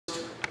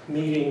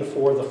meeting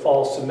for the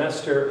fall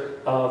semester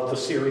of the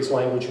series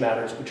Language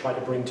Matters. We try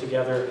to bring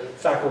together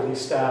faculty,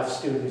 staff,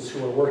 students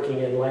who are working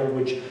in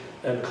language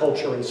and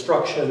culture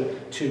instruction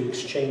to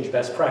exchange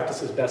best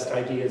practices, best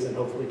ideas, and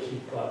hopefully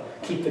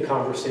keep the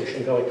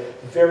conversation going.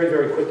 Very,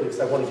 very quickly,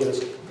 because I want to get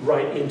us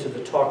right into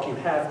the talk. You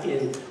have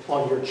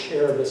on your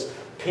chair this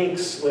pink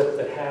slip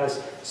that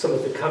has some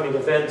of the coming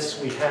events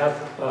we have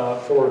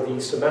for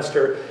the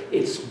semester.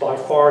 It's by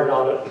far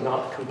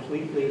not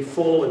completely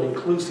full and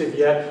inclusive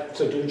yet,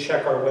 so do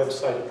check our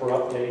website for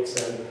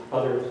updates and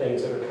other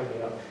things that are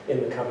coming up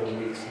in the coming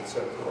weeks and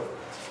so forth.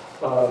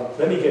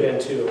 Let me get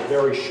into a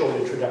very short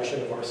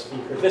introduction of our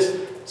speaker.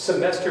 This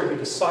semester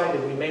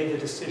we made the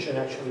decision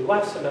actually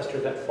last semester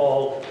that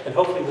fall, and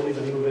hopefully we'll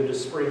even move into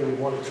spring, we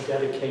wanted to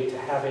dedicate to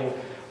having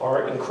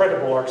our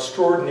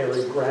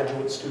extraordinary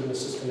graduate student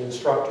assistant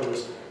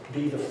instructors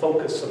be the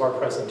focus of our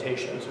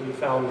presentations. We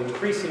found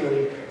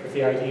increasingly that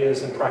the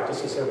ideas and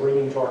practices they're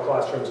bringing to our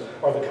classrooms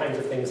are the kinds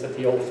of things that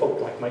the old folk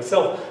like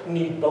myself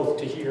need both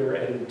to hear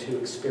and to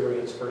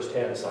experience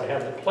firsthand. So I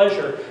have the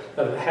pleasure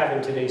of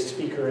having today's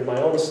speaker in my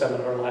own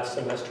seminar last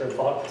semester and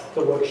thought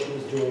the work she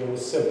was doing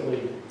was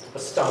simply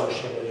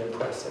astonishingly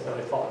impressive, and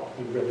I thought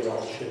we really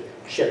all should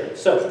share it.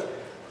 So,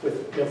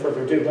 with no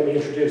further ado, let me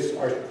introduce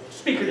our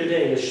speaker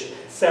today is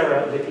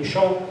Sarah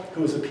Pichon,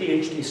 who is a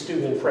PhD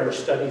student in French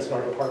Studies in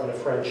our Department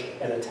of French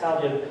and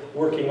Italian,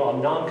 working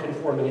on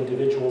non-conforming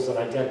individuals and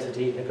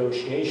identity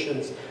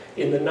negotiations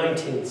in the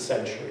 19th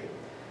century.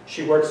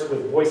 She works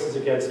with Voices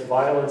Against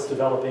Violence,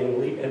 developing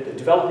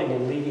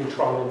and leading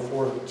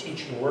trauma-informed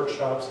teaching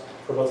workshops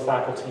for both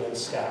faculty and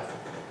staff.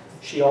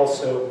 She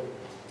also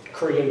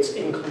creates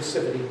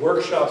inclusivity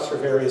workshops for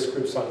various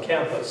groups on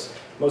campus.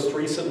 Most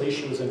recently,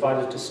 she was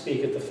invited to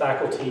speak at the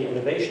Faculty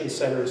Innovation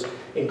Center's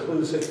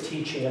Inclusive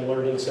Teaching and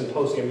Learning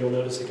Symposium. You'll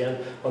notice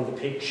again on the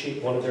pink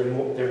sheet, one of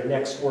their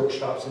next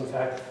workshops, in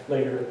fact,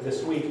 later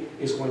this week,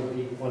 is going to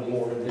be one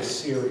more in this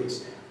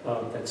series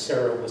that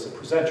Sarah was a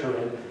presenter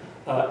in.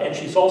 And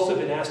she's also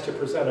been asked to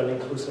present on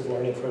inclusive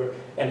learning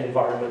and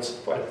environments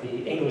at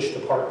the English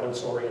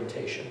department's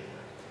orientation.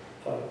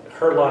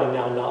 Her line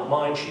now, not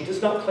mine. She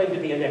does not claim to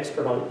be an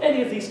expert on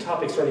any of these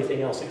topics or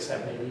anything else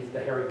except maybe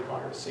the Harry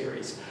Potter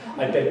series.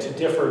 I beg to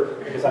differ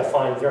because I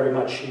find very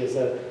much she is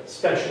a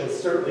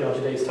specialist, certainly on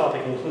today's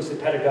topic,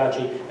 inclusive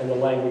pedagogy and the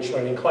language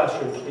learning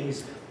classroom.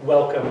 Please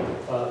welcome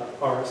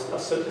our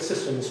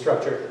assistant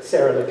instructor,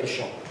 Sarah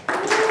Pichon.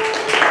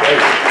 Thank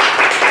you.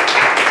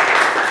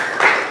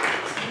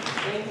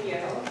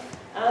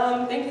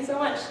 Thank you so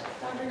much,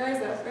 Dr.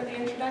 Garza, for the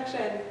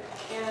introduction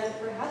and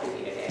for having me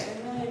today.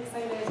 I'm really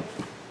excited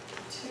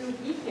to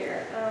be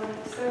here.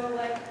 So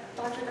like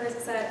Dr. Garza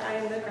said, I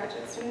am a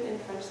graduate student in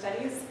French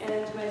Studies,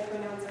 and my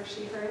pronouns are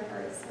she, her, and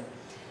hers.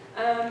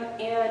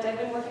 And I've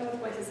been working with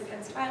Voices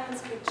Against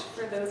Violence, which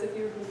for those of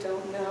you who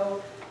don't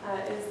know,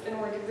 is a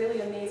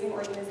really amazing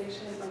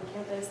organization on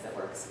campus that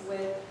works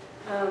with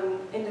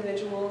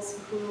individuals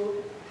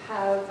who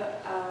have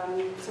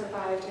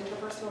survived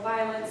interpersonal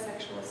violence,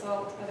 sexual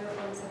assault, other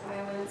forms of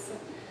violence.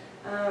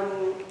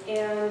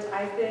 And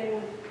I've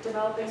been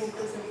developing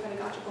inclusive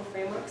pedagogical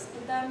frameworks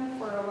with them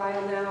for a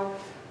while now,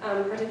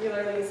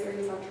 particularly a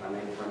series on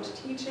trauma-informed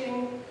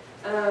teaching.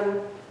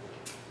 And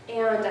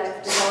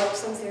I've developed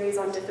some series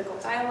on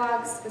difficult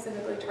dialogues,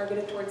 specifically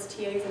targeted towards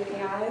TAs and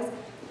AIs.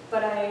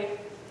 But I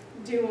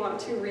do want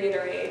to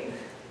reiterate,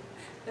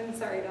 I'm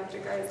sorry, Dr.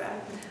 Garza,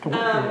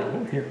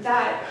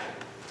 that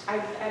I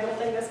don't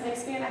think this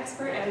makes me an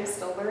expert. I'm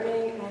still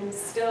learning, and I'm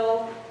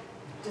still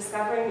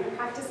discovering new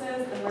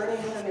practices and learning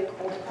how to make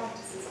old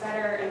practices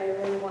better, and I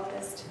really want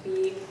this to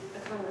be a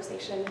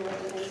conversation more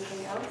than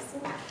anything else.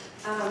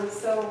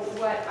 So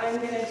what I'm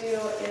going to do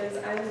is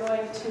I'm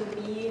going to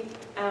be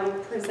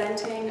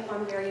presenting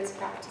on various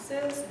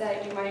practices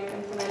that you might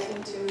implement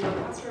into your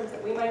classrooms,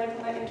 that we might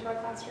implement into our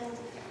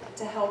classrooms,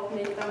 to help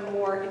make them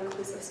more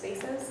inclusive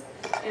spaces.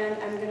 And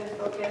I'm going to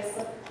focus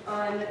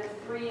on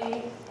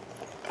 3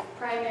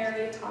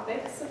 primary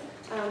topics.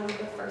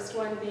 The first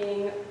one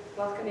being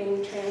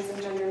welcoming trans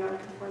and gender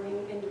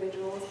non-conforming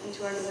individuals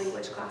into our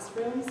language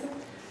classrooms.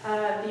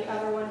 The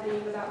other one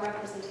being about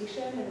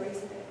representation and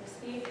race and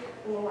diversity.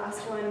 And the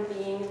last one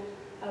being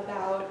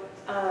about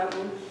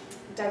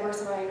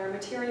diversifying our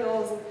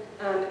materials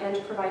and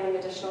providing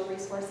additional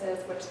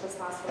resources, which this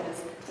last one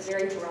is a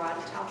very broad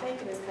topic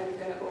and is kind of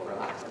going to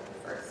overlap with the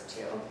first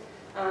 2.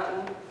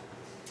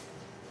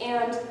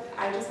 And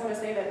I just want to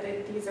say that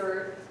these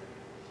are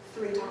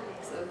 3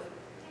 topics of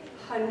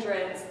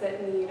hundreds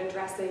that need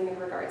addressing in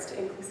regards to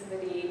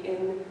inclusivity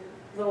in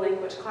the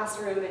language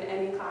classroom, in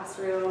any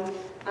classroom.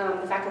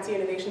 The Faculty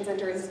Innovation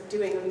Center is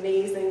doing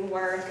amazing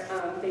work.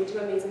 They do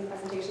amazing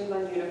presentations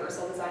on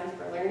universal design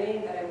for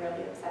learning that I'm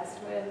really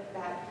obsessed with,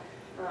 that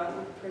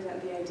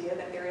present the idea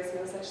that there is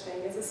no such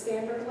thing as a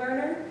standard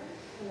learner,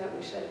 and that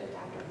we should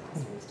adapt our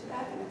classrooms to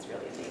that, and it's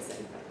really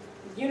amazing. But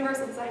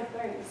universal design for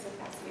learning is so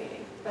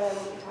fascinating, but I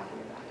won't be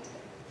talking about it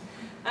today.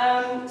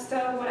 So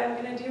what I'm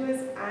going to do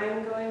is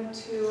I'm going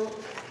to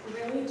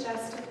really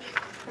just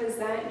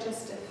present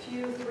just a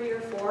few, 3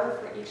 or 4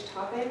 for each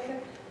topic,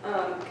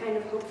 kind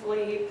of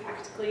hopefully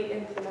practically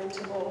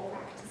implementable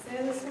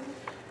practices.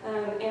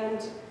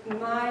 And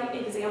my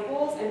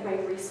examples and my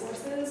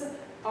resources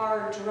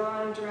are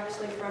drawn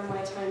directly from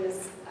my time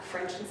as a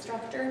French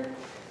instructor.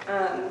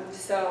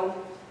 So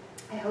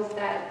I hope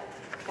that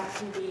that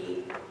can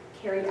be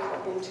carried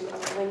out into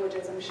other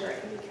languages. I'm sure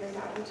it can be carried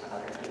out into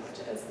other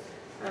languages.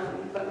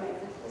 But my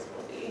examples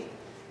will be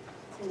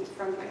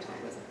from my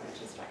time as a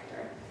French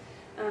instructor.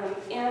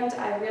 And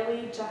I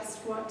really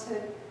just want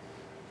to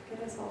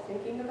get us all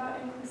thinking about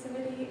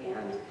inclusivity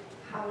and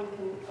how we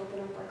can open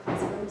up our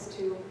classrooms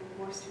to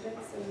more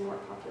students and more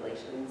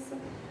populations.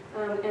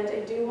 And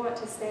I do want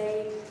to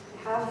say,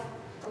 I have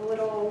a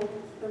little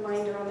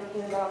reminder on the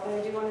handout, but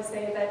I do want to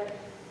say that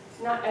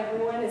not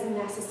everyone is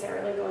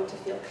necessarily going to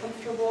feel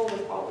comfortable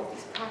with all of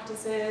these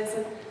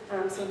practices.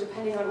 So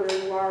depending on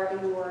where you are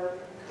in your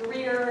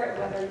career,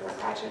 whether you're a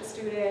graduate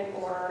student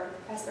or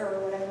a professor or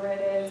whatever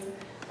it is,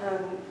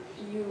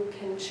 you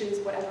can choose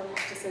whatever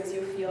practices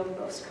you feel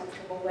most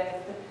comfortable with.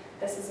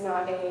 This is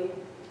not a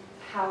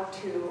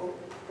how-to,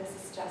 this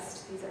is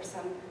just, these are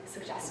some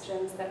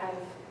suggestions that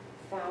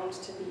I've found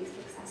to be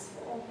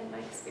successful in my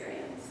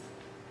experience.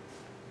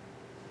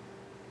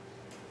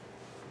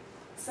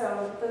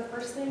 So the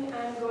first thing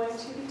I'm going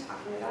to be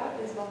talking about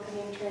is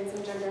welcoming trans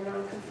and gender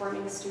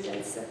non-conforming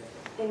students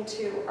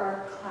into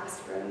our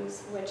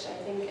classrooms, which I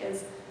think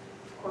is,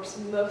 of course,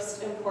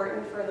 most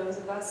important for those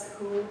of us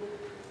who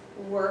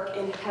work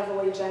in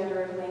heavily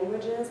gendered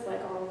languages,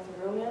 like all of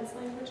the Romance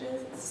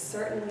languages. It's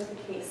certainly the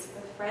case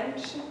with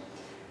French.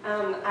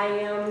 I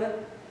am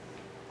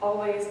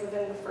always,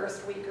 within the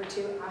first week or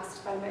two,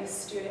 asked by my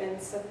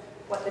students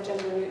what the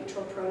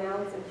gender-neutral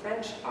pronouns in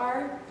French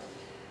are.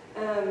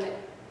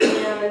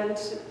 And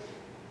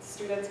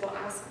students will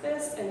ask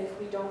this, and if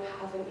we don't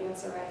have an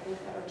answer, I think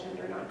that our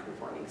gender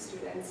non-conforming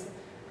students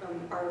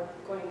are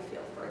going to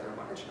feel further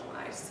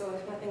marginalized. So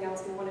if nothing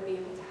else, we want to be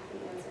able to have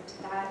an answer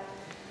to that.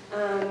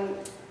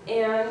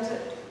 And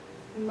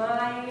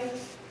my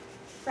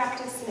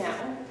practice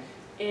now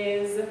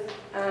is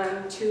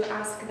to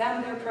ask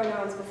them their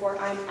pronouns before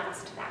I'm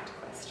asked that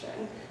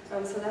question.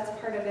 So that's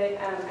part of it.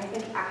 I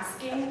think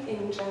asking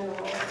in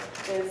general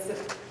is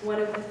one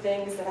of the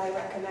things that I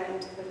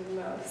recommend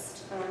the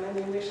most. I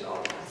mean, we should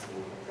all be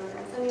asking for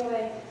pronouns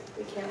anyway.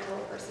 We can't tell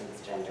a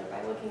person's gender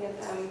by looking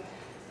at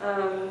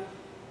them.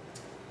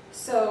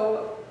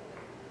 So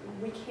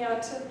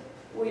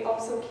we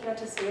also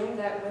can't assume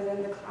that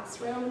within the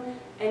classroom,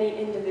 any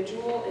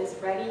individual is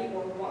ready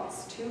or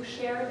wants to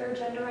share their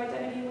gender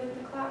identity with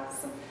the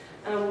class,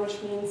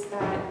 which means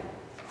that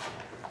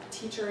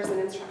teachers and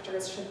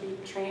instructors should be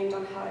trained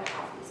on how to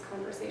have these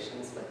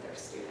conversations with their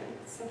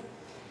students.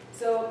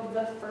 So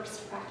the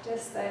first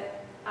practice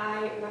that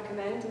I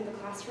recommend in the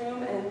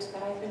classroom and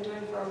that I've been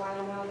doing for a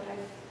while now that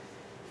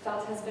I've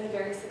felt has been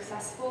very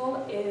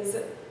successful is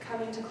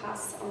coming to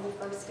class on the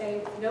first day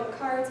with note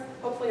cards.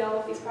 Hopefully all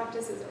of these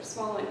practices are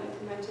small and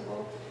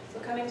implementable. So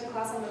coming to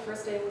class on the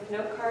first day with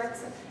note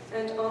cards,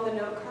 and on the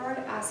note card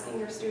asking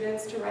your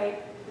students to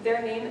write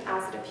their name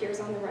as it appears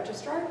on the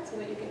registrar so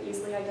that you can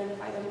easily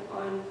identify them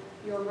on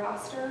your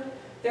roster,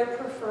 their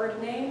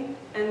preferred name,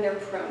 and their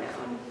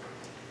pronoun.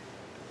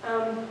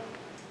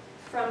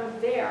 From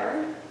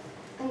there,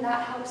 and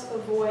that helps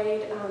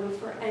avoid,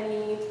 for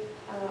any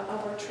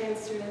of our trans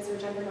students or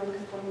gender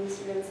non-conforming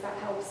students,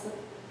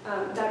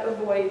 that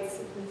avoids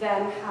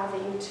them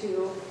having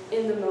to,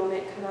 in the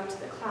moment, come out to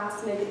the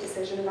class, make a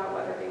decision about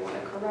whether they want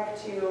to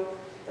correct you,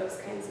 those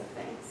kinds of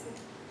things.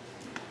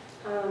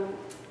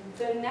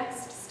 The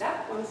next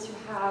step, once you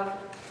have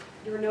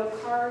your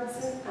note cards,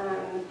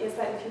 is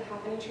that if you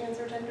have any trans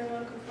or gender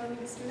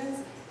non-conforming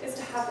students, is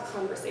to have a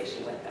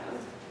conversation with them.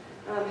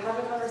 Have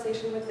a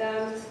conversation with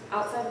them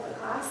outside of the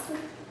class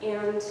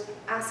and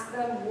ask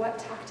them what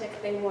tactic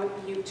they want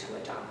you to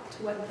adopt,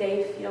 what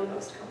they feel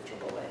most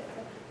comfortable with.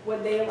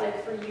 Would they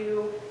like for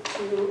you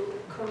to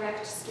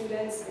correct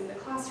students in the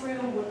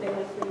classroom? Would they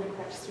like for you to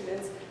correct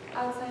students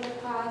outside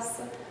of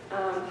class?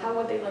 How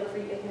would they like for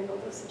you to handle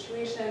those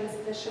situations?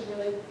 This should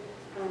really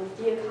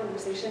be a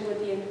conversation with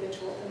the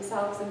individual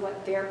themselves and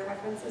what their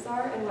preferences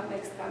are and what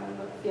makes them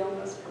feel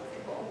most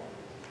comfortable.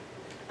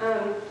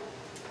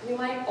 You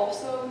might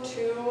also,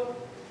 to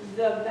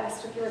the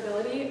best of your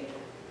ability,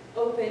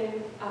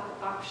 open up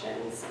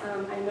options.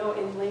 I know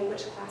in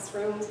language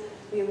classrooms,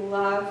 we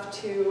love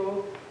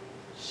to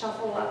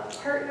shuffle up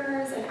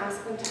partners and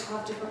ask them to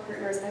have different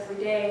partners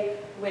every day,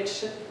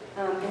 which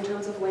in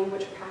terms of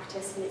language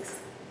practice makes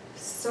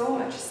so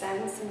much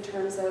sense in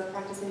terms of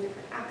practicing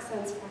different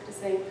accents,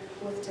 practicing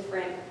with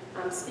different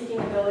speaking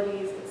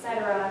abilities,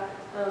 etc.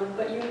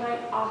 But you might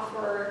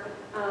offer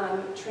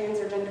trans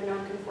or gender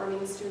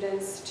non-conforming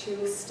students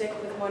to stick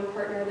with one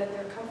partner that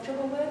they're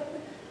comfortable with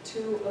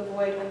to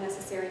avoid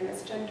unnecessary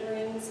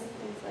misgenderings and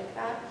things like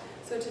that.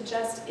 So to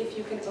just, if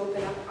you can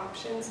open up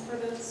options for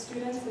those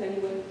students in any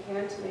way you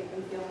can to make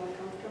them feel more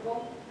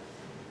comfortable.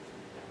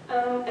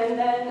 And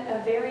then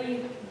a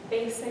very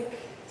basic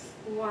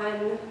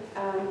one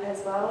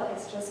as well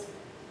is just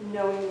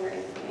knowing your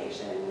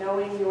information,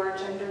 knowing your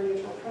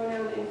gender-neutral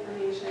pronoun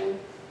information.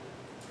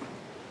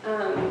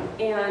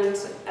 and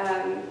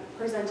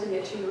presenting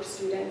it to your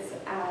students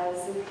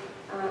as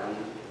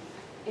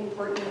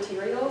important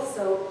materials.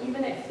 So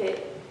even if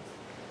it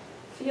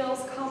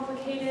feels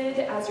complicated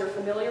as you're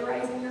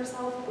familiarizing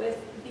yourself with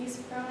these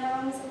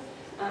pronouns,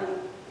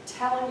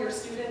 telling your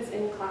students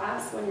in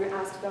class when you're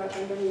asked about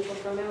gender-neutral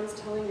pronouns,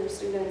 telling your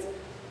students,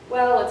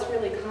 well, it's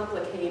really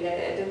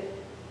complicated,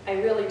 I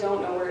really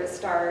don't know where to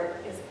start,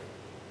 is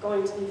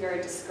going to be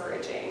very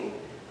discouraging.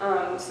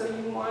 So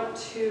you want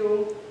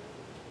to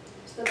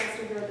the best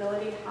of your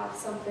ability, have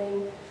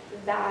something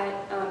that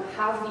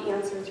have the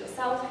answers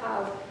yourself,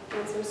 have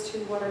answers to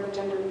what are the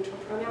gender-neutral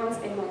pronouns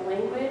in my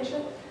language.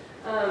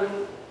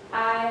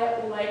 I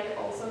like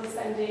also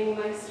sending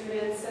my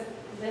students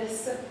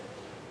this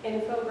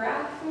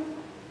infograph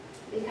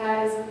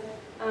because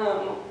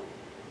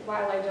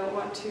while I don't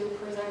want to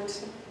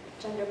present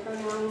gender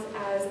pronouns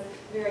as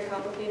very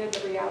complicated,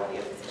 the reality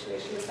of the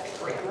situation is that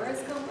grammar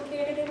is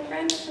complicated in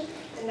French.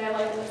 And I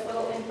like this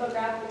little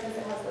infograph because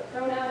it has the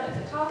pronoun at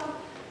the top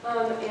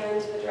and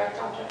the direct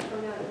object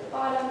pronoun at the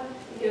bottom.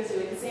 It gives you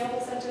example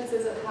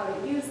sentences of how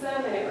to use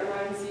them, and it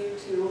reminds you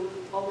to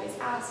always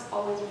ask,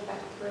 always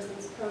respect the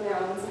person's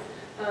pronouns,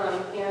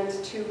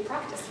 and to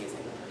practice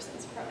using the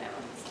person's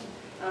pronouns.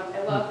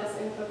 I love this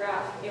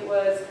infograph. It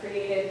was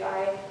created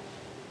by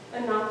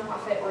a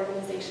nonprofit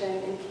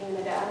organization in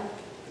Canada.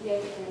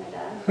 Yay,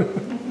 Canada.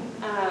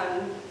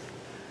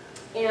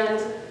 And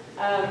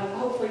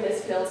hopefully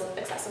this feels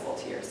accessible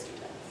to your students.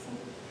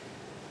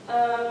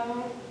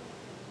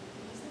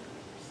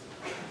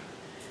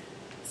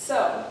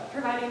 So,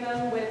 providing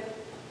them with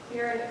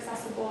clear and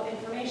accessible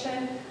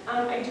information.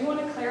 I do want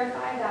to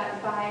clarify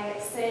that by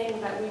saying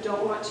that we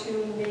don't want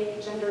to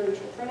make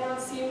gender-neutral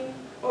pronouns seem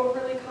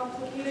overly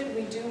complicated,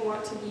 we do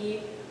want to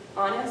be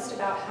honest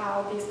about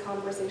how these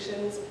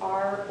conversations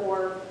are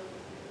or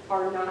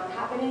are not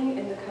happening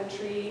in the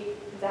country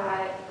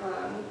that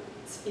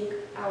speak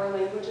our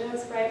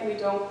languages, right? We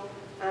don't,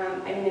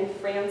 I mean, in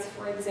France,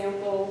 for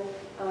example,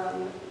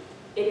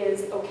 it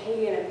is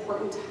okay and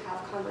important to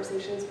have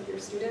conversations with your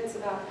students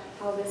about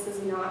how this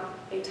is not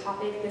a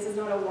topic, this is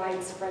not a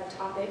widespread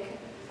topic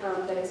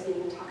that is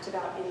being talked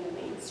about in the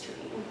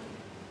mainstream.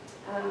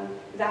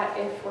 That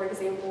if, for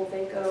example,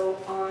 they go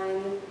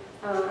on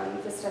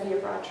the study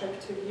abroad trip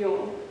to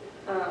Lyon,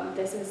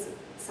 this is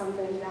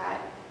something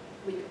that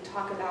we could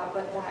talk about,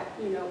 but that,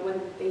 you know,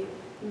 when they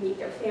meet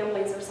their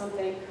families or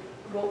something,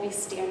 won't be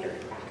standard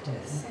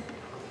practice.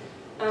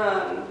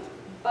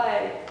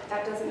 But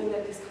that doesn't mean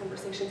that these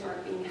conversations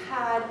aren't being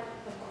had.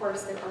 Of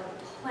course, there are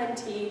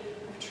plenty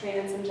of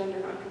trans and gender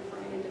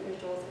non-conforming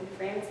individuals in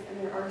France,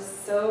 and there are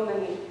so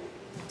many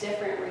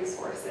different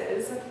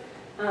resources.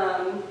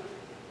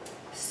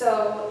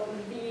 So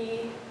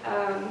the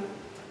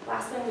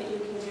last thing that you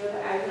can do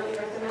that I really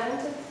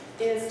recommend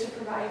is to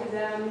provide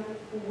them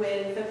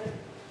with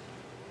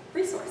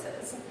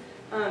resources.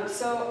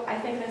 So I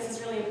think this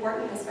is really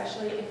important,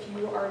 especially if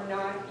you are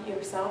not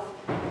yourself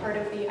part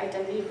of the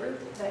identity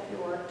group that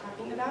you're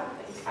talking about,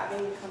 that you're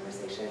having a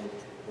conversation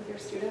with your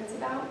students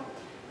about.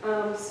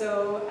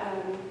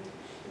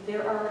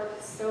 There are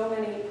so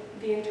many,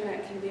 the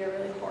internet can be a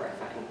really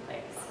horrifying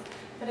place,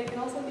 but it can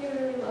also be a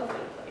really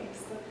lovely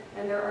place.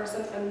 And there are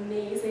some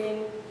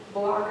amazing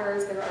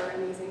bloggers, there are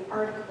amazing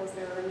articles,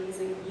 there are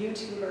amazing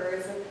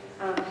YouTubers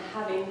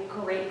having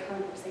great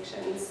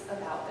conversations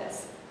about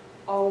this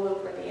all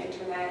over the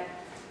internet.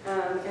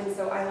 And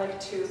so I like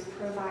to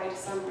provide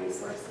some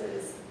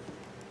resources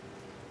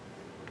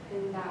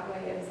in that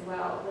way as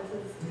well. This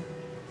is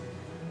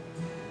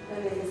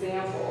an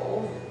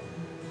example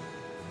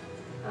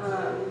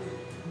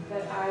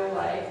that I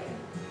like.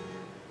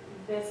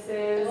 This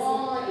is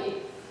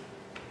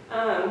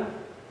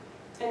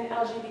an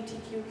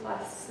LGBTQ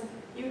plus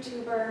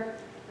YouTuber,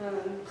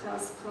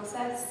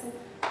 Princess,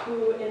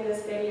 who in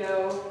this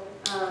video,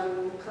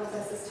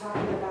 Princess is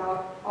talking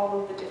about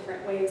all of the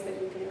different ways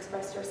that you can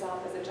express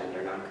yourself as a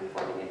gender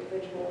non-conforming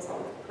individual, all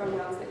of the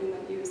pronouns that you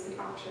might use, the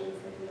options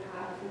that you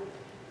have.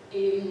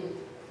 Et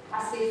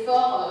assez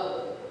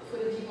fort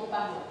phonétiquement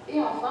parlant.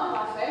 Et enfin,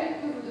 Raphaël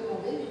peut vous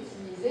demander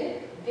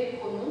d'utiliser des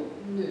pronoms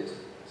neutres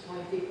qui ont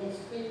été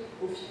construits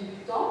au fil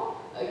du temps,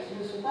 qui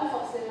ne sont pas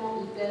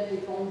forcément hyper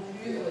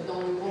répandus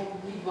dans le grand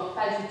public, voire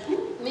pas du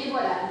tout. Mais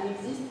voilà, il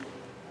existe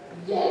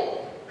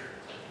yet.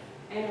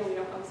 I know we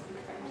don't all speak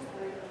French, so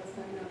it's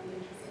might not be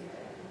interesting to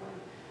everyone.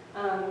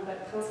 But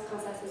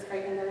Princess is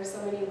great, and there are so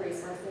many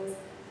resources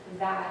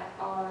that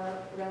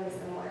are really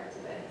similar to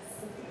this.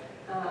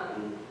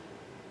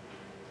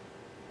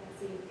 Let's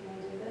see, can I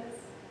do this?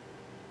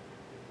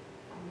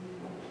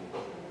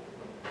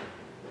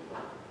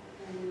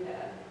 And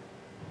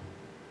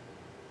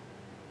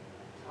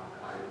talk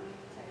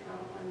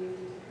on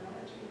using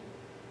technology.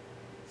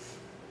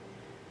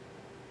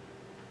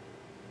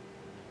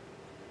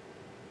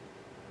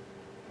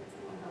 Can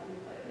someone help me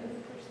play this?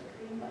 Push the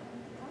green button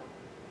at the top.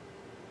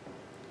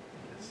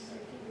 Yes. So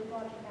keep your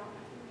logic out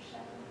after your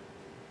shadow.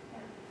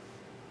 Yeah.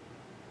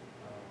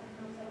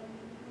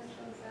 Which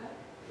one's that?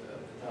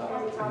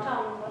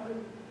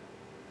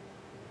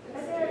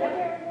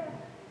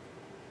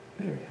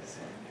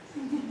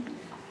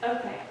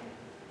 Okay,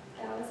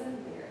 that was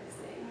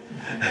embarrassing.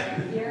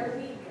 Here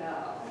we go.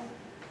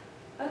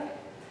 Okay.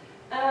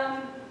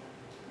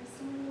 There's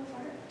some little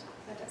part.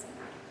 That doesn't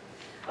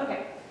matter.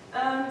 Okay.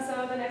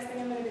 So the next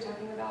thing I'm going to be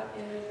talking about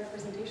is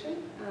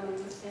representation and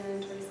race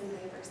and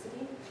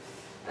diversity.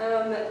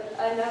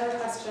 Another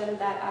question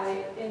that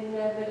I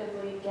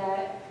inevitably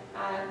get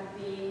at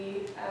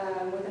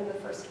within the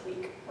first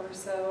week or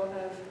so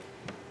of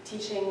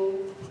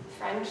teaching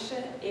French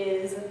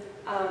is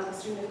a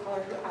student of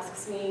color who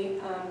asks me,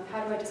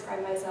 how do I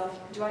describe myself?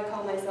 Do I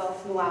call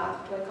myself noir?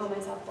 Do I call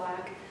myself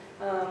black?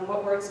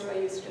 What words do I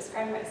use to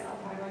describe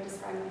myself? How do I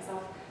describe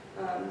myself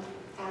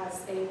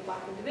as a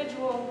black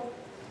individual?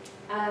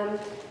 And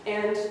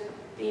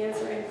the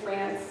answer in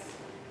France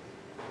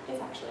is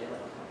actually a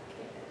little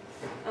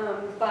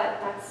complicated. But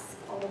that's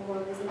all the more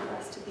reason for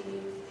us to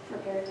be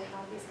prepared to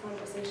have these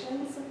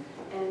conversations.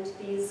 And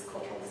these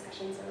cultural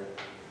discussions are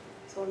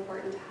so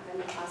important to have in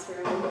the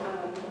classroom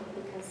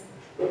because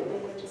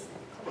language is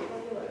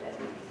culturally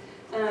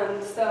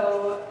loaded.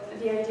 So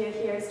the idea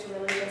here is to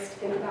really just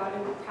think about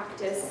and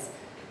practice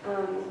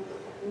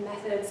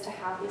methods to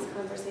have these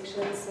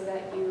conversations so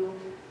that you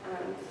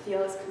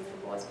feel as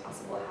comfortable as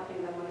possible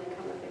having them when they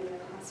come up in the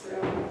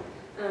classroom.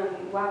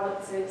 While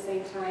at the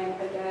same time,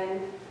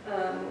 again,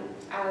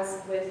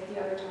 as with the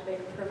other topic,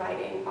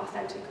 providing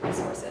authentic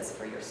resources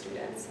for your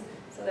students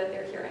so that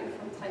they're hearing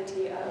from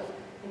plenty of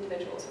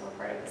individuals who are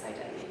part of this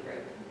identity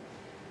group.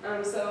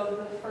 So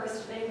the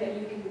first thing that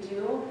you can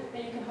do,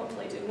 that you can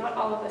hopefully do, not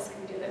all of us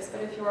can do this,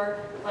 but if you're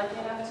lucky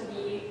enough to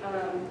be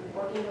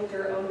working with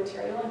your own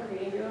material and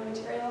creating your own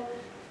material,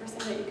 the first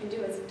thing that you can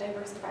do is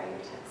diversify your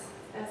text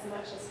as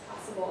much as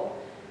possible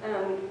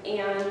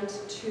and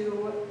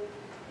to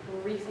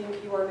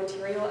rethink your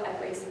material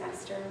every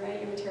semester, right?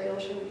 Your material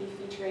shouldn't be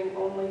featuring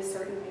only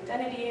certain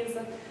identities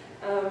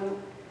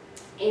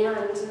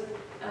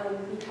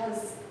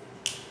because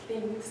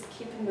things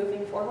keep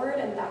moving forward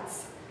and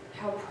that's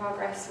how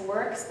progress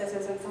works. This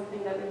isn't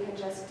something that we can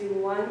just do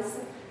once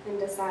and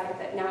decide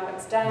that now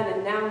it's done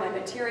and now my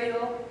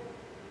material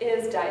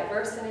is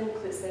diverse and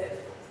inclusive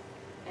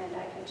and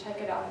I can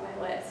check it off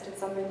my list. It's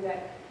something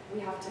that we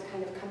have to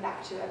kind of come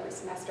back to every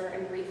semester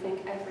and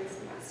rethink every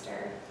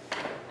semester.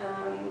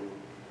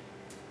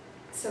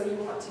 So you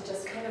want to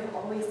just kind of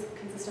always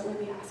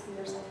consistently be asking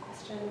yourself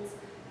questions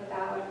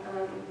about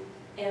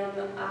am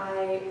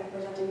I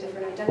representing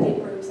different identity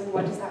groups and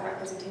what does that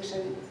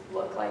representation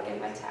look like in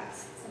my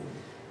texts?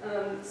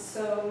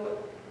 So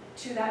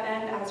to that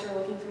end, as you're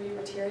looking through your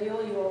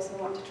material, you also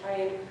want to try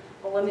and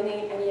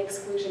eliminate any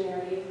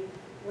exclusionary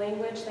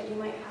language that you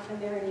might have in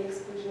there, any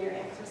exclusionary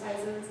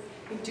exercises.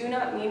 We do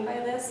not mean by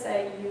this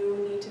that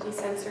you need to be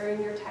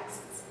censoring your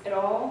texts at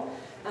all,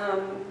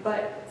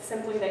 but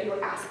simply that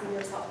you're asking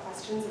yourself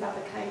questions about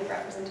the kind of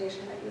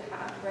representation that you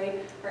have,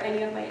 right? Or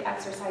any of my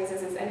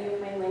exercises, is any of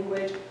my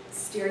language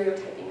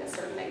stereotyping a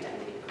certain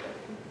identity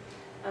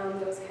group?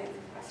 Those kinds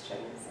of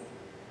questions.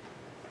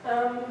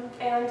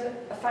 And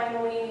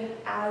finally,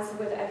 as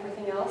with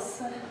everything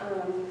else,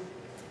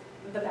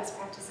 the best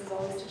practice is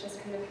always to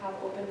just kind of have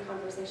open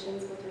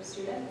conversations with your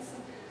students.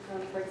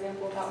 For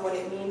example, about what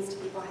it means to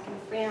be black in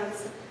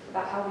France,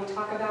 about how we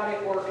talk about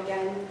it, or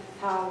again,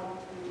 how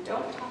we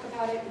don't talk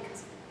about it,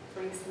 because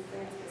race in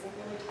France isn't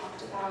really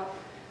talked about,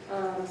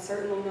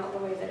 certainly not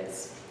the way that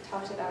it's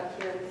talked about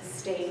here in the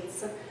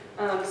States.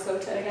 So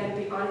to, again,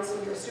 be honest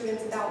with your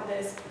students about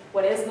this,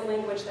 what is the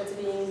language that's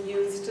being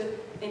used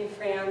in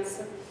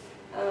France,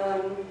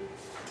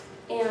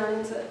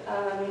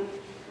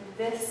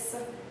 this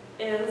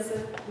is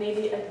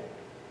maybe a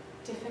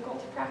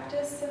difficult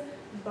practice,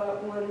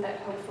 but one that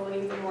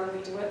hopefully the more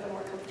we do it, the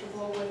more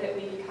comfortable with it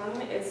we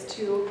become, is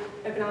to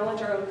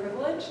acknowledge our own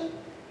privilege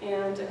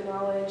and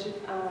acknowledge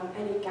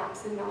any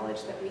gaps in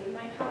knowledge that we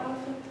might have.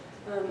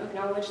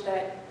 Acknowledge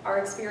that our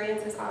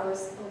experience is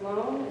ours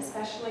alone,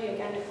 especially,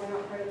 again, if we're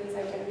not part of these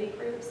identity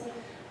groups.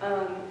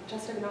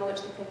 Just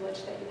acknowledge the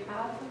privilege that you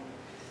have.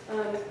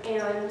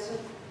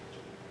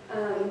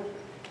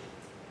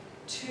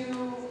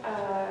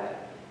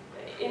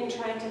 In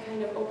trying to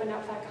kind of open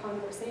up that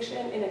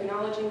conversation, in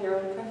acknowledging your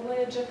own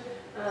privilege,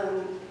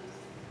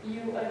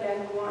 you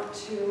again want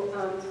to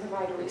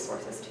provide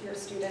resources to your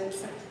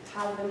students,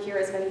 have them hear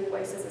as many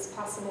voices as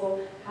possible,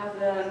 have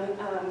them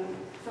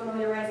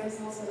familiarize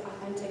themselves with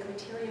authentic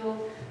material.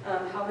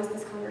 How is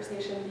this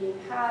conversation being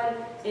had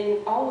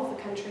in all of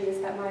the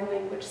countries that my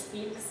language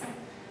speaks?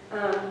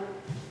 So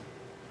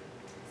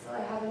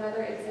I have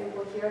another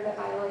example here that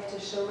I like to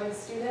show my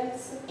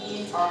students.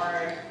 These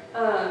are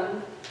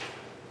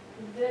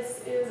this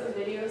is a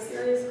video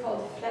series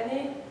called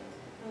Fene,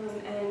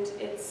 and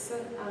it's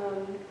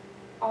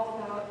all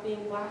about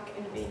being black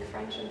and being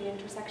French and the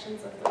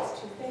intersections of those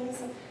two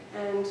things.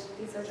 And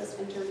these are just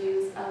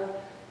interviews of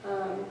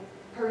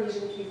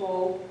Parisian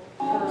people.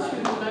 To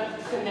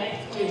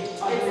connect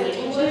with other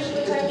English,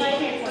 which I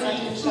like, and I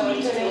can show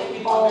it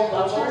to all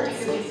levels.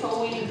 Because it's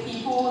always the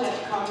people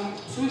that come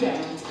to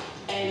them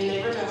and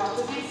never the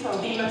opposite, so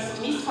they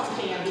must miss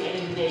something at the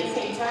end of the day. At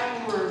the same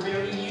time, we're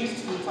very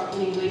used to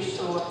talking English,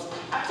 so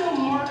I feel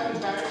more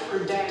for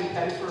them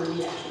than for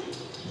me actually.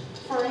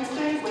 For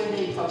instance, when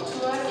they talk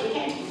to us, they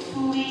can't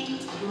fully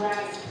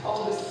grasp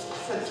all the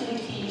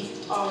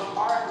subtleties of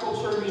our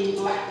culture being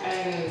Black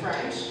and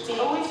French. They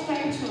always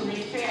tend to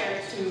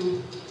refer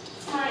to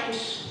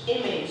French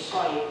image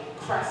like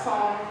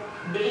croissant,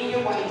 being a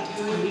white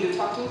dude with a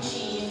talking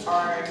cheese,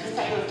 or this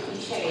type of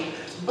cliche.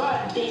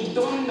 But they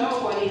don't know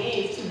what it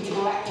is to be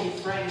Black and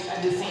French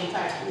at the same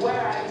time.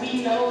 Whereas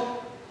we know.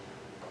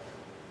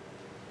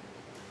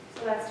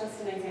 So that's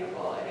just an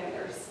example. Again,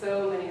 there's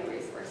so many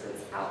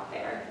resources out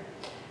there.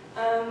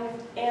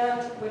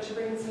 And which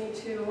brings me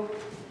to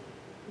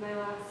my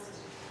last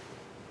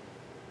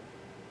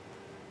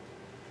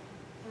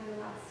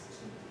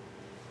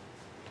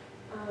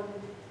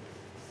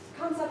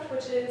concept,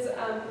 which is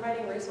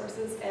providing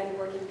resources and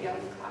working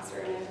beyond the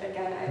classroom. And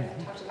again,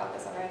 I've talked about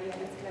this already,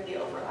 and it's going to be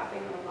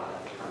overlapping on a lot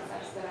of the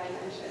concepts that I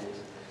mentioned.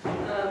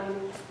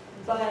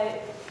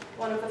 But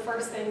one of the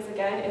first things,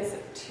 again, is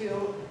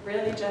to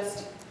really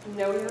just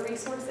know your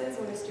resources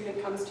when a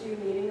student comes to you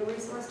needing a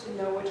resource, to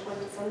know which one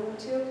to send them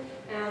to,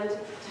 and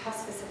to have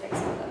specifics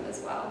on them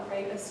as well,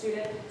 right? A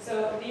student,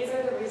 so these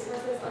are the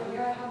resources. On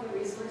here I have the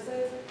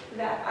resources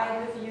that I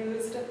have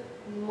used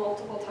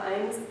multiple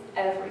times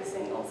every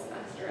single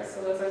semester.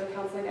 So those are the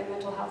Counseling and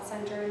Mental Health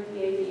Center and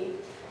VAB,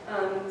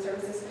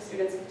 Services for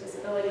Students with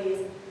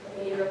Disabilities,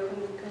 Behavioral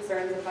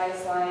Concerns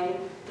Advice Line,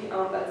 the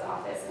Ombuds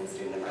Office, and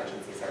Student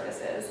Emergency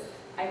Services.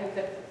 I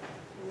have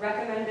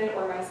recommended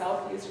or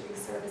myself used these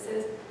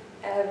services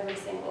every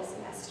single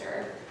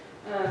semester.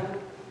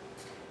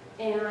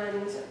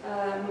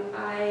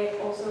 I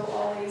also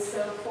always,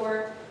 so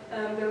for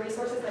the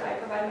resources that I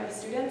provide my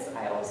students,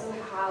 I also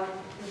have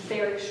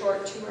very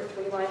short 2 or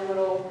 3 line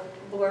little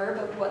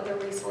blurb of what the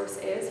resource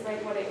is,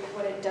 right?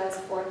 What it does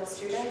for the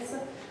students,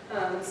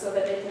 so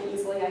that they can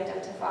easily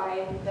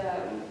identify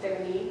their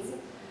needs.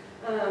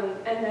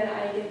 And then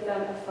I give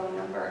them a phone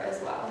number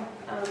as well.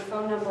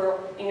 Phone number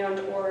and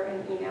or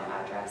an email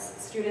address.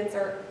 Students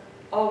are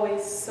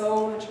always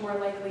so much more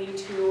likely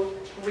to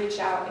reach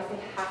out if they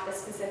have the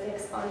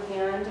specifics on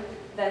hand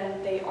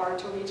than they are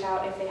to reach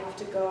out if they have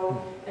to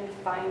go and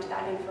find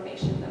that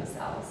information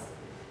themselves.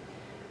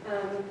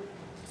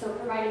 So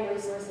providing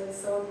resources is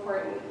so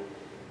important.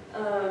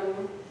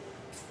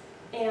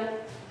 And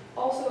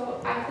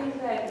also, I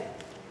think that,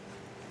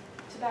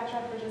 to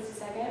backtrack for just a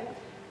second,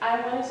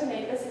 I wanted to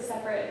make this a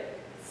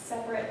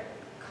separate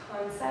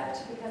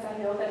concept because I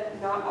know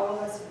that not all of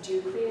us do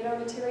create our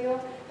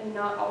material and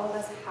not all of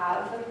us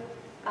have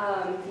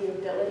the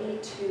ability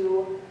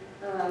to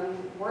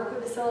work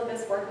with the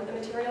syllabus, work with the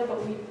material, but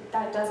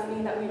that doesn't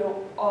mean that we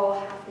don't all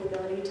have the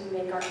ability to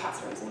make our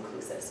classrooms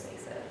inclusive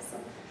spaces.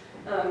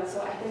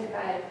 So I think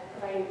that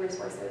providing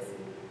resources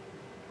and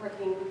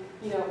working,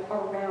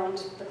 around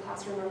the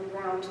classroom,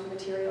 around the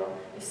material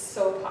is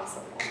so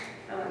possible.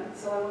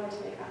 So I wanted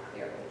to make that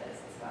clear with this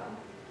as well.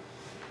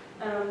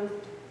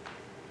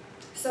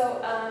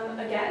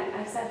 Again,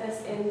 I've said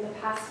this in the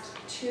past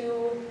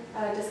 2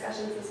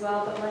 discussions as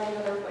well, but letting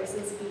other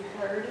voices be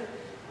heard,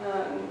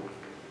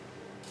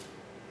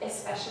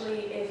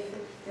 especially if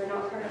you're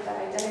not part of that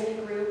identity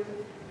group,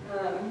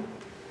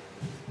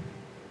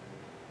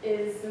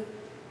 is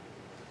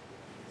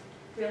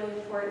really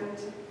important.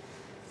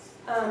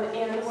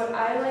 And what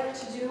I like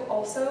to do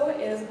also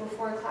is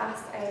before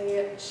class,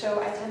 that's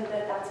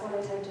when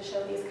I tend to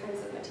show these kinds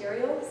of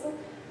materials,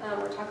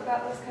 or talk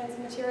about those kinds of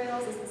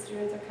materials as the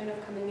students are kind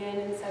of coming in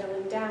and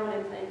settling down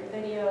and playing a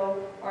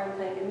video, or I'm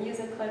playing a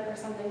music clip or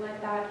something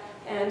like that.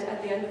 And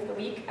at the end of the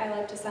week, I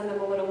like to send them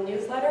a little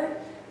newsletter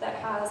that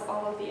has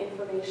all of the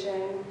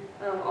information,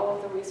 all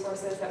of the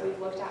resources that we've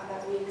looked at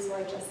that week. So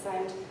I just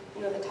send,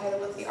 the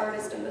title of the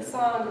artist and the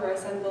song, or I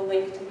send the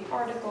link to the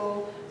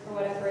article, or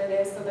whatever it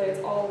is, so that it's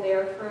all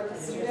there for the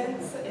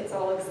students. It's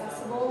all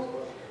accessible.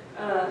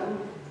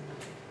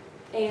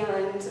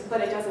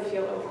 But it doesn't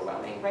feel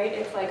overwhelming, right?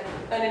 It's like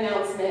an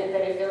announcement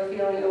that if they're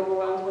feeling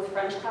overwhelmed with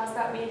French class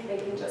that week, they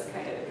can just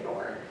kind of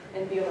ignore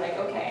and be like,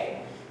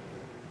 okay,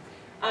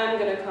 I'm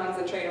going to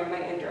concentrate on my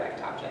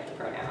indirect object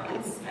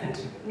pronouns and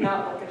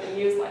not look at the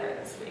newsletter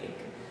this week.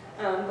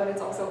 But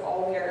it's also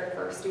all there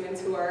for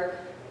students who are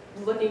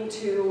looking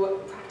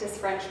to practice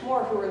French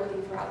more, who are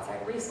looking for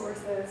outside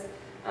resources,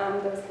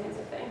 those kinds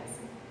of things.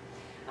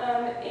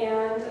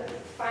 And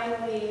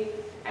finally,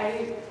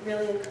 I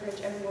really encourage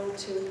everyone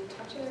to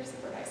talk to their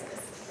supervisors.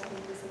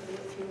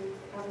 If you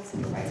have a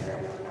supervisor,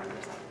 I know not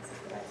yourself a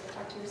supervisor,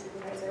 talk to your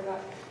supervisor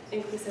about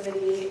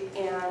inclusivity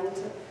and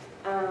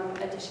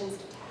additions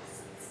to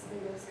tests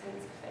and those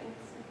kinds of things.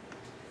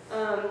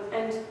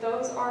 And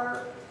those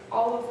are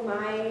all of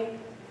my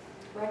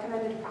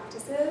recommended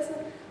practices.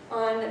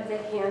 On the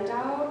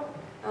handout,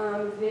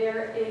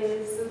 there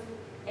is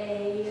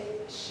a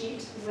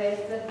sheet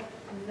with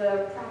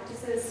the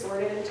practices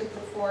sorted into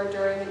before,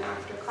 during, and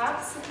after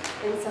class,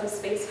 and some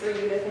space for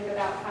you to think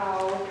about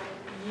how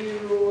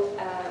you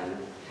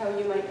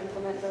might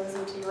implement those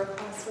into your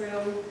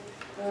classroom.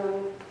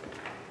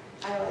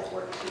 I like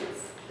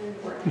worksheets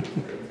and working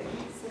through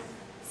things,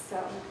 so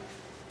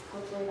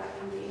hopefully that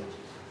can be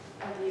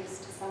of use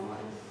to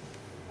someone.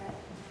 But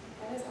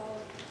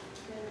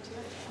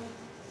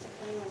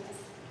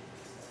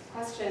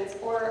questions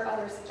or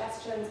other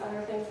suggestions,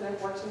 other things that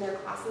have worked in their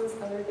classes,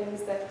 other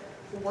things that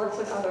work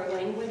with other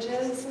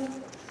languages?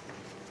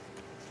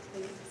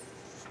 Please.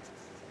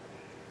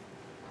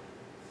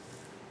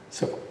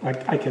 So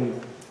I can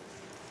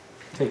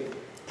take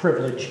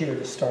privilege here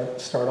to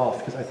start off,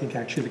 because I think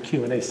actually the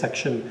Q&A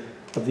section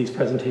of these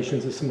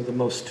presentations is some of the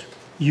most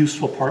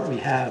useful part we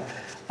have.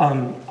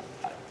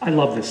 I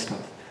love this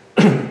stuff.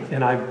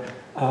 And I've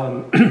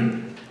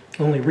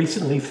only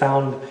recently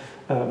found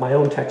my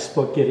own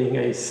textbook getting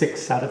a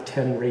 6 out of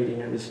 10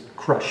 rating. I was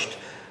crushed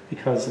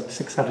because it's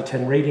 6 out of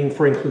 10 rating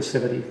for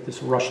inclusivity,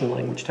 this Russian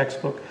language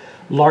textbook,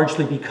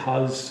 largely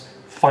because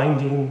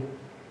finding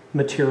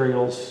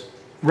materials,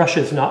 Russia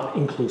is not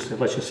inclusive,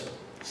 let's just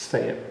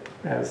say it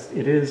as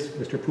it is.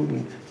 Mr.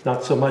 Putin,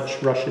 not so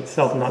much. Russia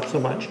itself, not so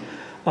much.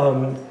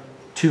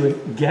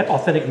 To get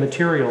authentic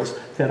materials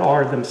that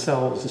are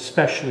themselves,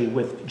 especially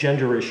with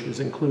gender issues,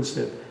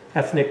 inclusive,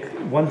 ethnic,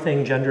 one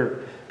thing,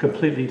 gender,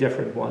 completely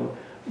different one,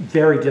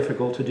 very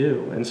difficult to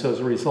do. And so as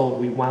a result,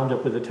 we wound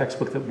up with a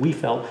textbook that we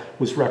felt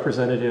was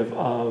representative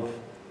of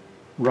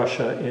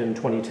Russia in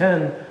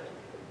 2010,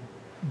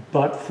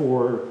 but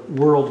for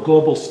world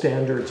global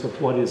standards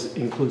of what is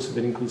inclusive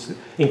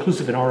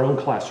in our own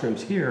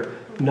classrooms here,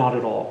 not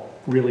at all,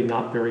 really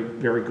not very,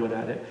 very good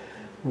at it.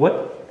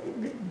 What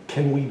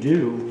can we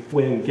do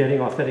when getting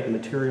authentic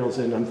materials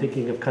in? I'm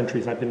thinking of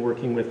countries I've been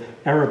working with,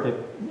 Arabic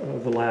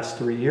the last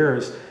 3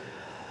 years.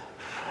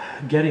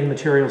 Getting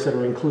materials that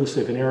are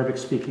inclusive in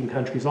Arabic-speaking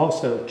countries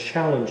also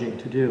challenging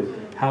to do.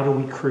 How do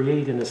we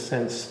create, in a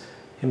sense,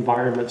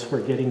 environments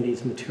where getting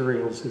these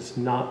materials is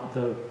not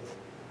the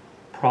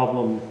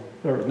problem,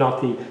 or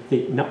not we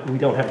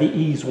don't have the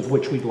ease with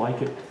which we'd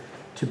like it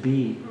to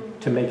be,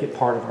 to make it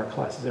part of our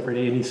classes every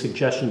day? Any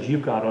suggestions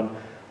you've got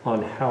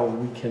on how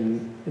we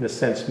can, in a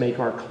sense, make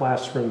our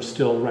classrooms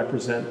still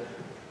represent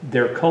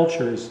their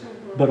cultures,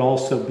 but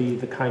also be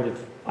the kind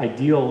of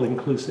ideal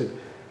inclusive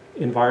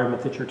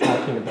environment that you're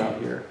talking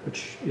about here,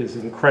 which is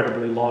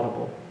incredibly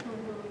laudable?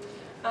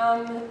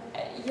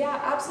 Yeah,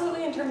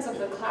 absolutely. In terms of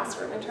the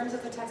classroom, in terms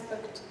of the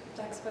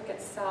textbook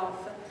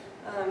itself,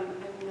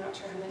 I'm not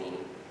sure how many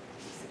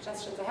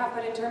suggestions I have,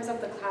 but in terms of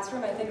the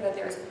classroom, I think that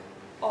there's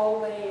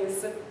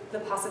always the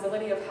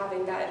possibility of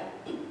having that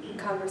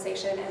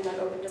conversation and that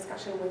open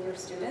discussion with your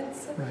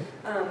students. Right.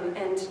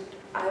 And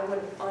I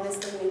would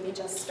honestly maybe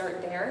just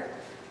start there.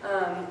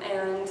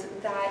 And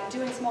that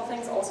doing small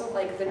things also,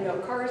 like the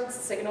note cards,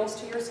 signals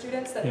to your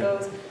students that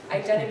those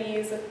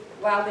identities,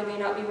 while they may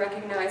not be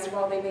recognized,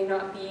 while they may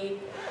not be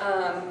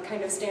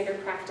kind of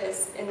standard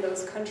practice in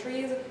those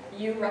countries,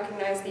 you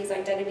recognize these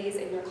identities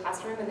in your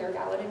classroom and they're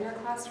valid in your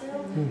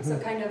classroom. So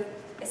kind of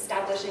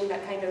establishing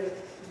that kind of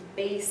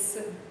base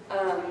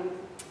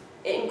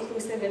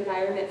inclusive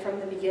environment from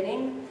the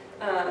beginning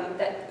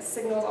that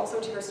signals also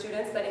to your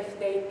students that if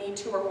they need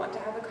to or want to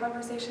have a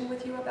conversation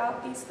with you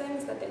about these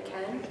things, that they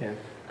can.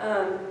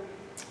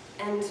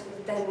 And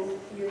then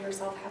you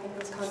yourself having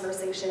those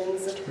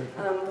conversations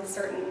with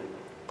certain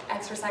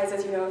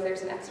exercises, you know, if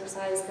there's an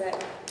exercise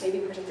that maybe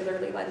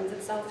particularly lends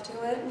itself to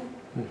it.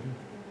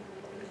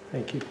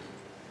 Thank you.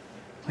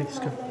 Please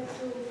go. I'd like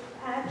to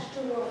add to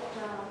what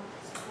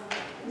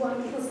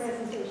wonderful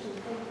presentation.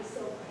 Thank you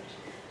so much.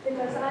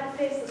 Because I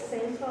face the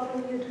same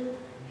problem you do.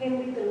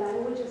 Hindi, the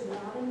language is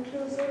not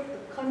inclusive.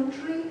 The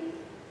country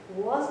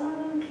was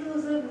not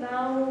inclusive.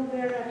 Now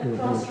we're at a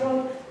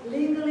crossroad.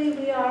 Legally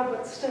we are,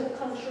 but still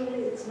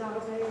culturally it's not a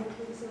very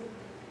inclusive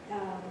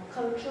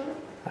culture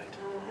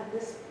at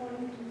this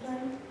point in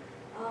time.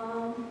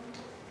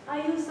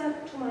 I use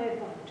that to my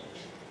advantage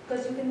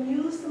because you can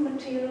use the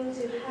materials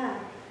you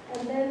have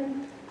and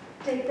then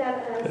take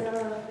that as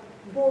a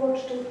board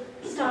to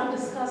start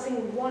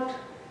discussing what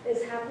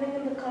is happening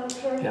in the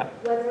culture,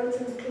 whether it's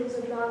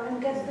inclusive or not,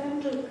 and get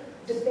them to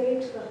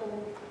debate the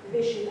whole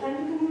issue.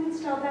 And you can even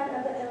start that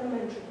at the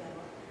elementary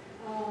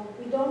level.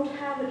 We don't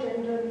have a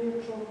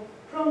gender-neutral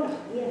pronoun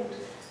yet,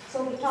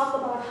 so we talk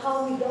about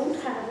how we don't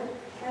have it,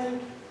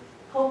 and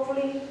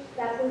hopefully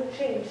that will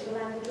change. The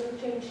language will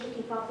change to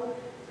keep up with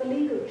the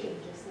legal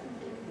changes that are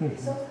taking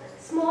place. So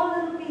small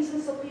little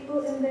pieces so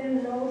people in there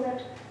know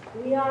that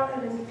we are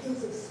an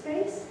inclusive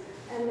space,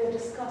 and we're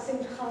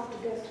discussing how to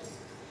get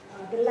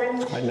the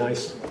language. Quite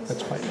nice.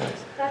 That's quite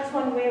nice. That's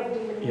one way of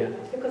dealing with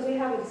it, because we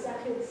have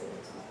exactly the same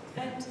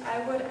problem. And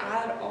I would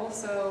add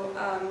also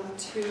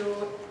to,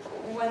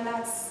 when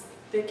that's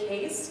the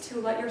case, to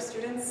let your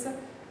students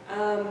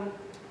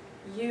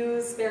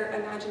use their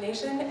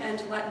imagination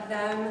and let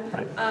them,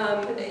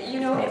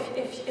 you know,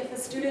 if a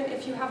student,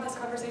 if you have this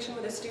conversation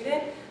with a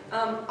student,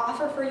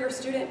 offer for your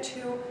student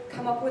to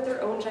come up with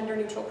their own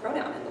gender-neutral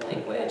pronoun in the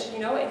language. You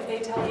know, if they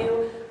tell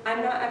you,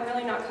 I'm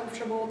really not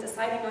comfortable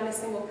deciding on a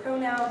single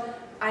pronoun,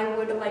 I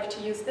would like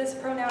to use this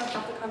pronoun,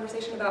 have the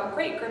conversation about,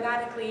 great,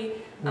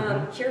 grammatically,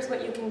 here's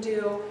what you can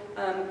do,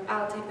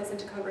 I'll take this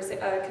into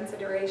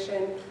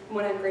consideration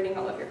when I'm grading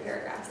all of your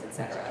paragraphs,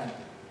 etc.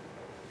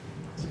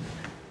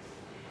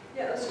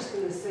 Yeah, I was just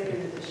going to say,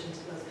 in addition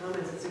to those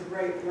comments, it's a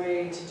great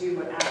way to do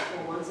what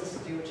ACTFL wants us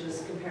to do, which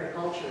is compare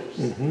cultures,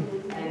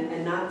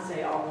 and not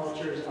say all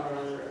cultures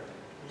are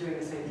doing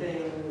the same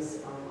things,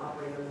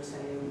 operating on the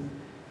same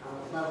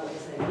level, the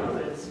same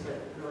motives, but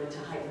really to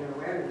heighten their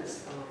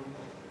awareness.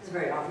 Because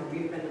very often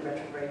we've been a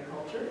retrograde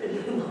culture in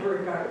a lot of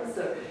regards,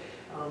 so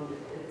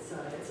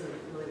it's a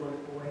really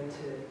wonderful way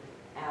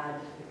to add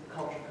the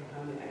cultural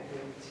component, I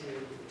think,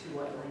 to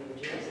what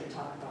language is and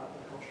talk about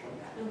the cultural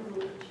impact of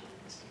language.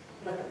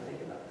 Let them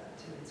think about that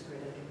too. It's a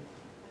great idea.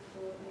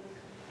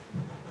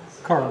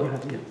 Carl, you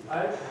have to.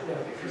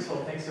 First of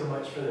all, thanks so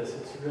much for this.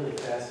 It's really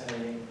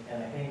fascinating,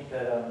 and I think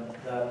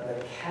that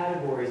the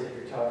categories that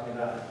you're talking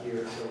about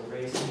here, so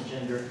race and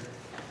gender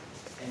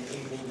and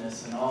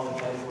ableness, and all the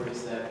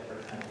categories that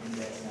are kind of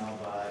indexed now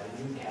by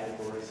the new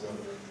categories of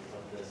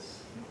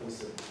this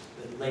inclusive,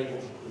 the label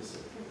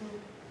inclusive.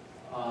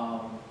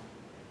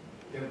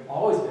 There have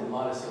always been a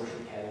lot of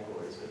social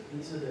categories, but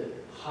these are the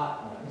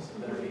hot ones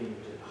that are being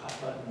used, hot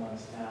button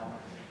ones now.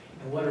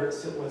 And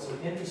what's so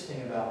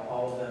interesting about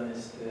all of them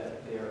is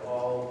that they're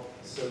all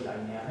so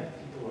dynamic.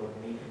 People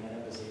are making it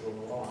up as they go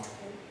along.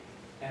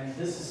 And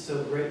this is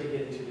so great to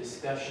get into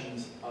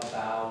discussions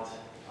about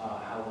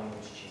how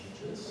language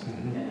changes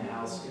and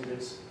how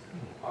students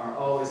are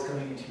always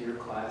coming into your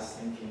class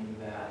thinking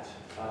that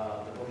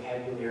the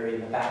vocabulary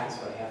in the back is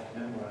what I have to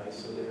memorize.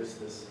 So there's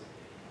this,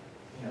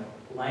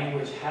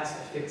 language has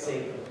to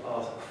fixate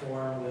a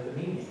form with a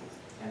meaning,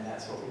 and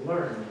that's what we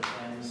learn.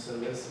 And so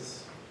this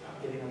is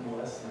getting them a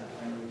lesson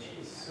that language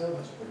is so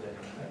much more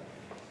dynamic,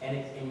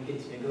 and you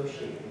get to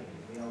negotiate.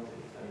 We all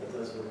do.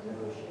 Those were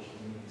negotiation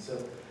meetings.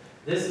 So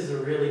this is a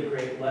really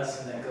great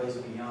lesson that goes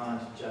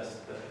beyond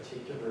just the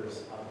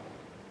particulars of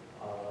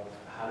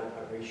how to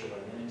racial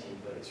identity,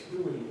 but it's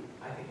really,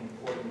 I think, an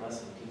important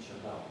lesson to teach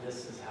them about.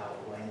 This is how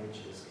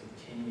languages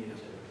continue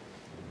to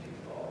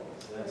evolve.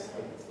 So that's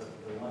the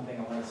one thing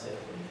I want to say.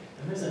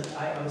 And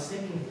I was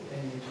thinking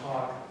when you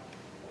talk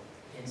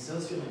in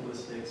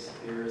sociolinguistics,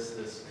 there's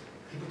this.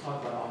 People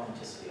talk about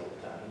authenticity all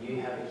the time.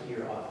 You have it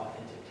here,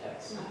 authentic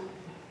text.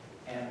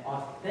 And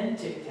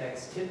authentic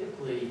text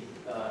typically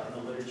in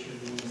the literature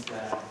means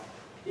that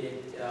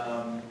it,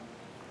 how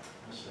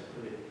should I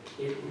put it?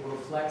 It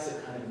reflects a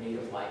kind of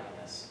native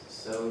likeness,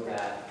 so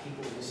that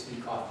people who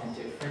speak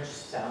authentic French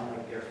sound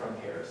like they're from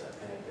Paris, that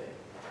kind of thing.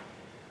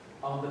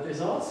 But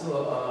there's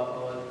also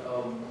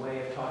a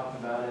way of talking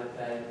about it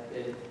that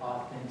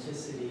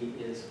authenticity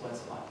is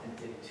what's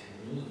authentic to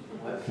me,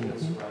 what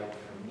feels right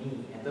for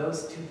me. And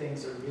those two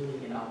things are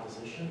really in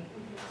opposition.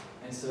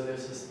 And so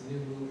there's this new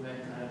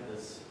movement, kind of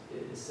this,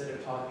 instead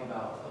of talking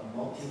about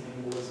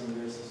multilingualism,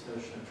 there's this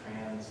notion of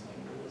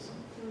translingualism.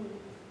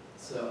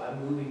 So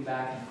I'm moving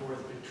back and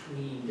forth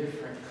between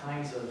different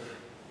kinds of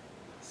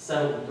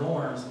settled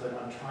norms, but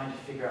I'm trying to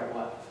figure out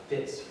what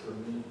fits for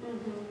me.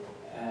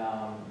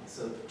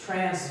 So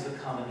trans has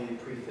become a new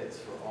prefix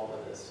for all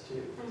of this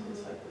too.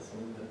 It's like this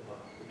movement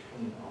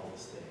between all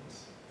these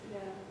things.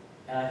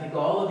 And I think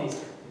all of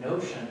these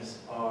notions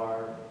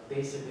are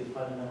basically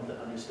fundamental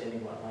to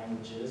understanding what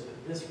language is, but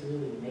this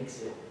really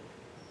makes it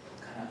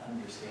kind of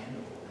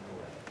understandable in a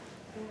way.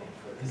 I think,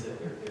 because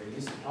they're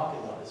used to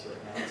talking about this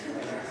right now. It's right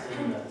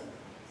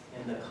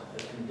in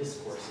the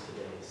discourse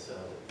today, so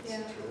it's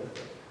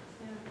terrific.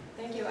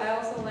 Thank you. I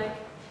also like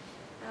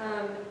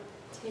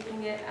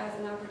taking it as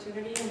an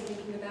opportunity and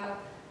thinking about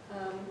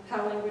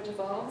how language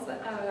evolves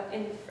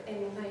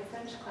in my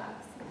French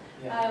class.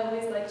 I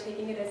always like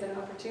taking it as an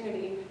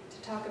opportunity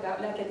to talk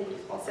about l'Académie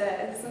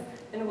Française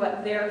and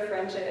what their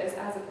French is,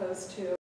 as opposed to